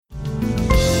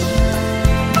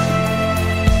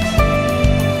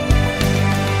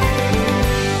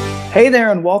Hey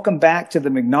there, and welcome back to the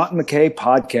McNaughton McKay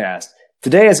podcast.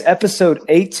 Today is episode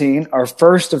 18, our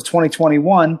first of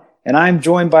 2021, and I'm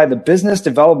joined by the business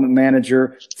development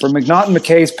manager for McNaughton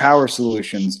McKay's Power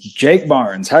Solutions, Jake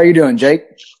Barnes. How are you doing, Jake?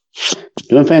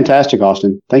 Doing fantastic,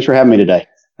 Austin. Thanks for having me today.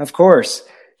 Of course.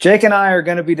 Jake and I are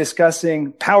going to be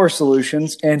discussing Power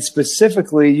Solutions and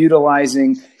specifically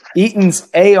utilizing Eaton's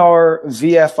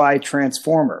AR-VFI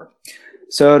transformer.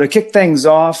 So to kick things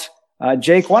off,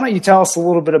 Jake, why don't you tell us a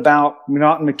little bit about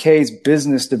McNaughton McKay's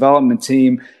business development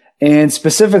team and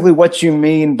specifically what you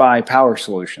mean by Power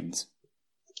Solutions?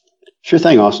 Sure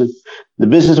thing, Austin. The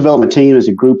business development team is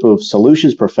a group of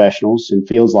solutions professionals in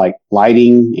fields like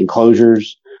lighting,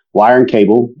 enclosures, wire and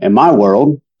cable, and my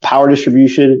world, power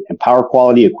distribution and power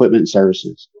quality equipment and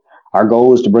services. Our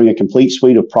goal is to bring a complete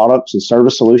suite of products and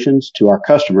service solutions to our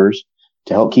customers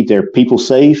to help keep their people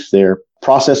safe, their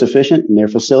process efficient, and their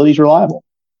facilities reliable.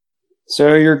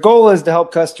 So your goal is to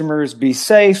help customers be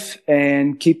safe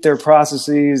and keep their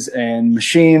processes and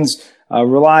machines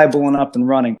reliable and up and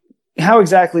running. How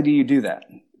exactly do you do that?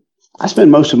 I spend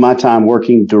most of my time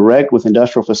working direct with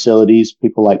industrial facilities,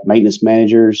 people like maintenance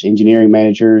managers, engineering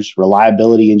managers,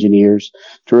 reliability engineers,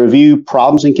 to review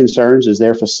problems and concerns as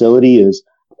their facility is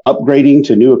upgrading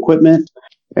to new equipment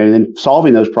and then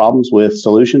solving those problems with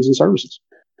solutions and services.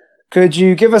 Could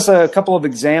you give us a couple of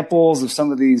examples of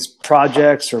some of these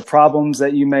projects or problems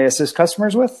that you may assist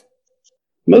customers with?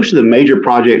 Most of the major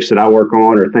projects that I work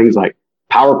on are things like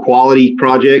power quality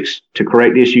projects to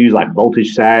correct issues like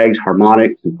voltage sags,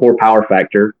 harmonics, and poor power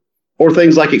factor, or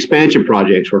things like expansion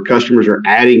projects where customers are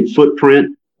adding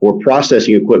footprint or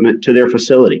processing equipment to their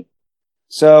facility.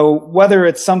 So whether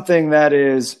it's something that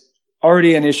is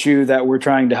already an issue that we're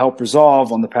trying to help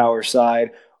resolve on the power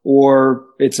side, or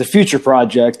it's a future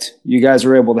project, you guys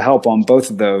are able to help on both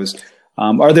of those.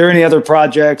 Are there any other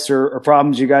projects or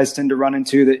problems you guys tend to run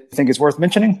into that you think is worth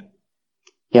mentioning?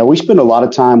 Yeah, we spend a lot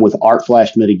of time with arc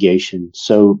flash mitigation.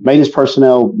 So maintenance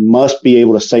personnel must be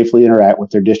able to safely interact with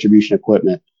their distribution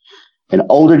equipment. And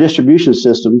older distribution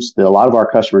systems that a lot of our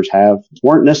customers have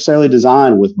weren't necessarily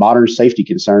designed with modern safety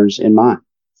concerns in mind.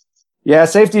 Yeah,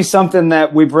 safety is something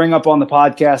that we bring up on the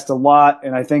podcast a lot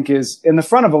and I think is in the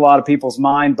front of a lot of people's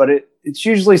mind, but it's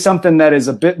usually something that is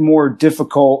a bit more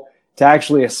difficult to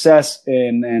actually assess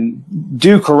and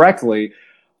do correctly.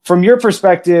 From your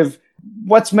perspective,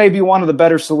 what's maybe one of the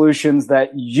better solutions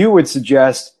that you would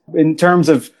suggest in terms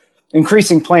of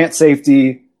increasing plant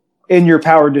safety in your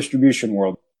power distribution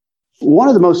world? One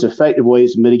of the most effective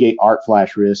ways to mitigate arc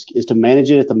flash risk is to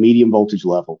manage it at the medium voltage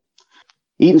level.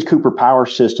 Eaton's Cooper Power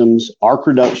Systems arc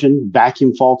reduction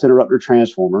vacuum fault interrupter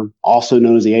transformer, also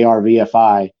known as the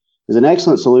AR-VFI, is an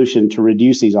excellent solution to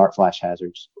reduce these arc flash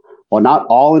hazards. While not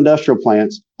all industrial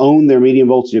plants own their medium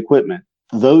voltage equipment,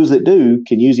 those that do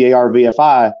can use the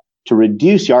AR-VFI to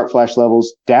reduce the arc flash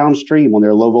levels downstream on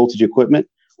their low voltage equipment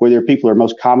where their people are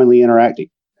most commonly interacting.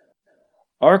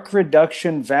 Arc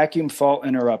reduction vacuum fault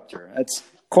interrupter. That's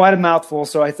quite a mouthful,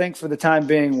 so I think for the time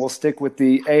being, we'll stick with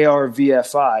the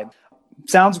AR-VFI.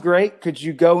 Sounds great. Could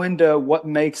you go into what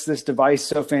makes this device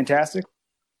so fantastic?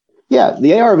 Yeah,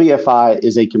 the AR-VFI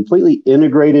is a completely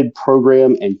integrated,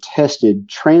 program and tested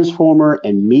transformer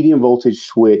and medium voltage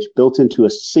switch built into a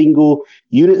single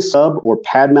unit sub or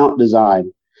pad mount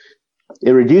design.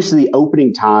 It reduces the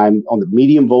opening time on the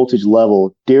medium voltage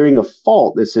level during a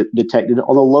fault that's detected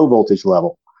on the low voltage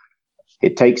level.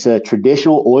 It takes a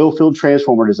traditional oil-filled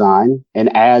transformer design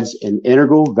and adds an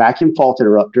integral vacuum fault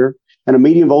interrupter and a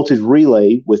medium voltage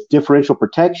relay with differential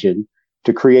protection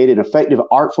to create an effective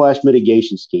arc flash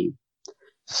mitigation scheme.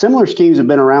 Similar schemes have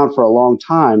been around for a long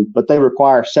time, but they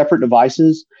require separate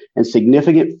devices and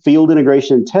significant field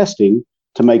integration and testing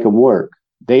to make them work.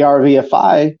 The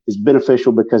AR-VFI is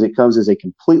beneficial because it comes as a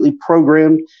completely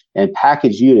programmed and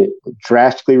packaged unit that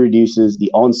drastically reduces the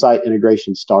on-site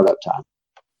integration startup time.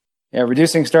 Yeah,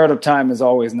 reducing startup time is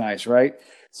always nice, right?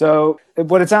 So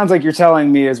what it sounds like you're telling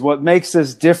me is what makes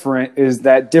this different is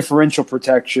that differential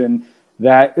protection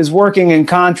that is working in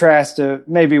contrast to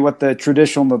maybe what the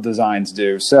traditional designs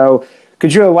do. So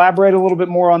could you elaborate a little bit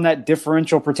more on that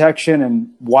differential protection and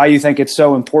why you think it's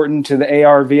so important to the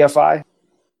AR-VFI?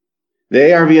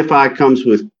 The AR-VFI comes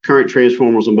with current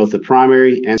transformers on both the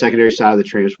primary and secondary side of the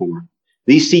transformer.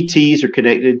 These CTs are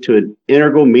connected to an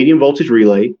integral medium voltage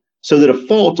relay so that a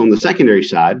fault on the secondary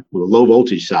side, or the low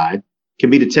voltage side, can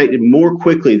be detected more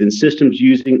quickly than systems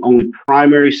using only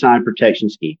primary side protection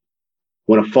scheme.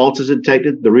 When a fault is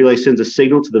detected, the relay sends a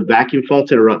signal to the vacuum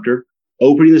fault interrupter,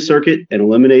 opening the circuit and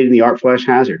eliminating the arc flash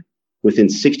hazard within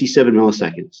 67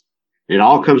 milliseconds. And it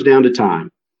all comes down to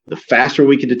time. The faster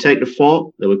we can detect a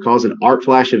fault that would cause an arc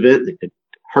flash event that could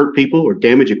hurt people or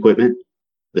damage equipment,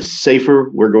 the safer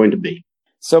we're going to be.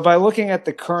 So by looking at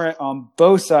the current on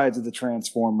both sides of the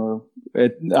transformer,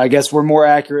 I guess we're more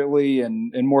accurately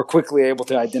and more quickly able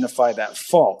to identify that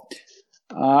fault.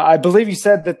 I believe you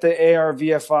said that the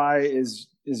AR-VFI is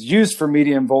used for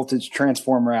medium voltage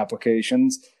transformer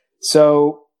applications.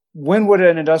 So when would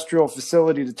an industrial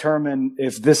facility determine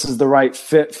if this is the right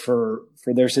fit for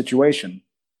their situation?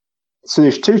 So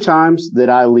there's 2 times that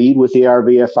I lead with the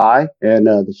AR-VFI. And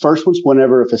the first one's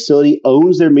whenever a facility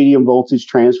owns their medium voltage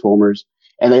transformers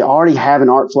and they already have an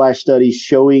arc flash study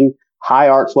showing high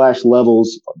arc flash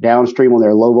levels downstream on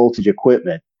their low voltage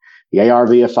equipment. The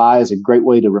AR-VFI is a great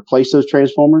way to replace those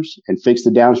transformers and fix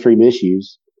the downstream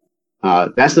issues.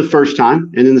 That's the first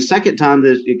time. And then the second time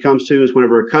that it comes to is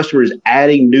whenever a customer is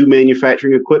adding new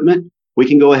manufacturing equipment, we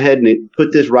can go ahead and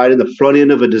put this right in the front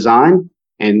end of a design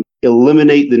and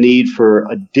eliminate the need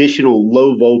for additional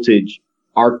low voltage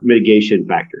arc mitigation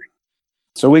factor.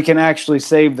 So we can actually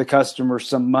save the customer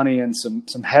some money and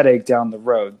some headache down the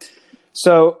road.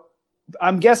 So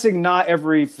I'm guessing not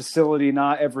every facility,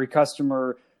 not every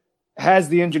customer has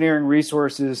the engineering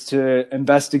resources to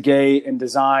investigate and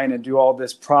design and do all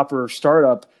this proper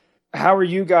startup. How are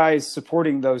you guys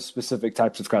supporting those specific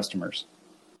types of customers?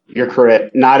 You're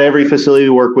correct. Not every facility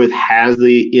we work with has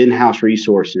the in-house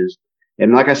resources.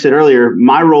 And like I said earlier,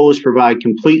 my role is to provide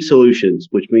complete solutions,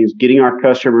 which means getting our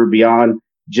customer beyond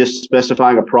just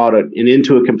specifying a product and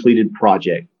into a completed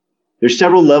project. There's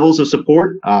several levels of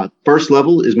support. First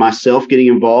level is myself getting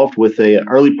involved with the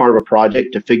early part of a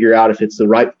project to figure out if it's the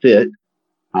right fit.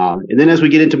 And then as we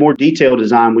get into more detailed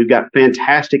design, we've got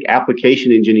fantastic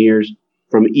application engineers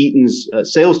from Eaton's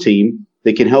sales team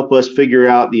that can help us figure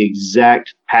out the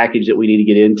exact package that we need to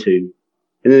get into.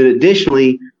 And then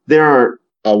additionally, there are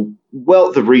a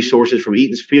wealth of resources from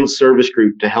Eaton's field service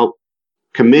group to help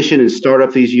commission and start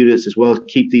up these units, as well as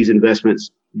keep these investments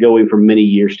going for many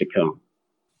years to come.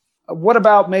 What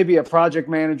about maybe a project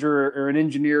manager or an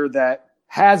engineer that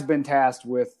has been tasked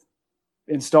with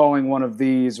installing one of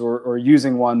these or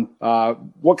using one?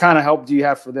 What kind of help do you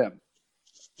have for them?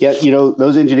 Yeah,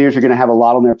 those engineers are going to have a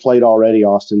lot on their plate already,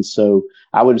 Austin. So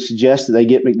I would suggest that they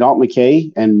get McNaught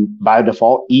McKay and by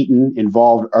default Eaton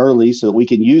involved early so that we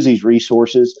can use these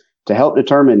resources to help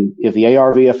determine if the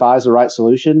AR-VFI is the right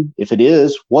solution. If it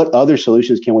is, what other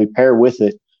solutions can we pair with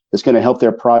it that's going to help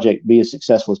their project be as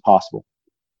successful as possible?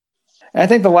 I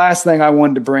think the last thing I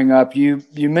wanted to bring up, you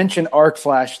mentioned arc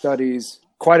flash studies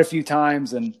quite a few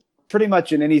times, and pretty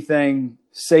much in anything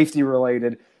safety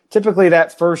related, typically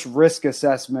that first risk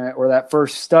assessment or that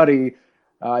first study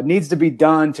needs to be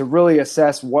done to really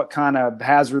assess what kind of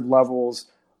hazard levels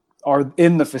are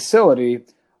in the facility.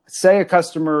 Say a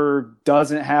customer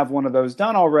doesn't have one of those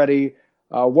done already,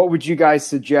 what would you guys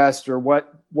suggest, or what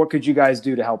could you guys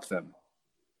do to help them?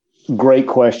 Great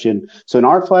question. So an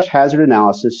arc flash hazard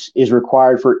analysis is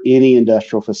required for any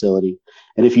industrial facility.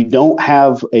 And if you don't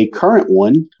have a current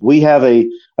one, we have a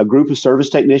group of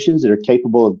service technicians that are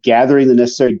capable of gathering the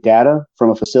necessary data from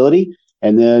a facility,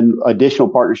 and then additional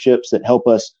partnerships that help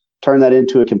us turn that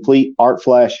into a complete arc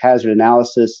flash hazard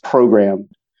analysis program.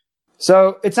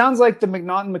 So it sounds like the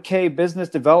McNaught McKay business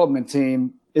development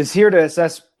team is here to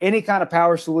assess any kind of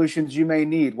power solutions you may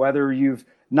need, whether you've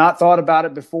not thought about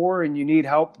it before and you need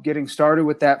help getting started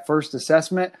with that first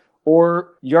assessment,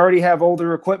 or you already have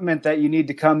older equipment that you need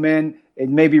to come in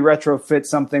and maybe retrofit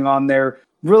something on there,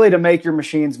 really to make your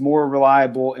machines more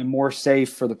reliable and more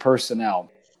safe for the personnel.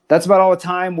 That's about all the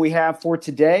time we have for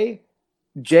today.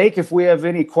 Jake, if we have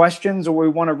any questions or we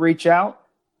want to reach out,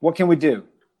 what can we do?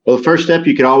 Well, the first step,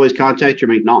 you can always contact your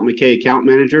McNaught McKay account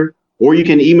manager, or you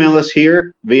can email us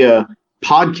here via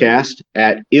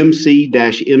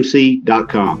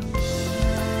podcast@mc-mc.com.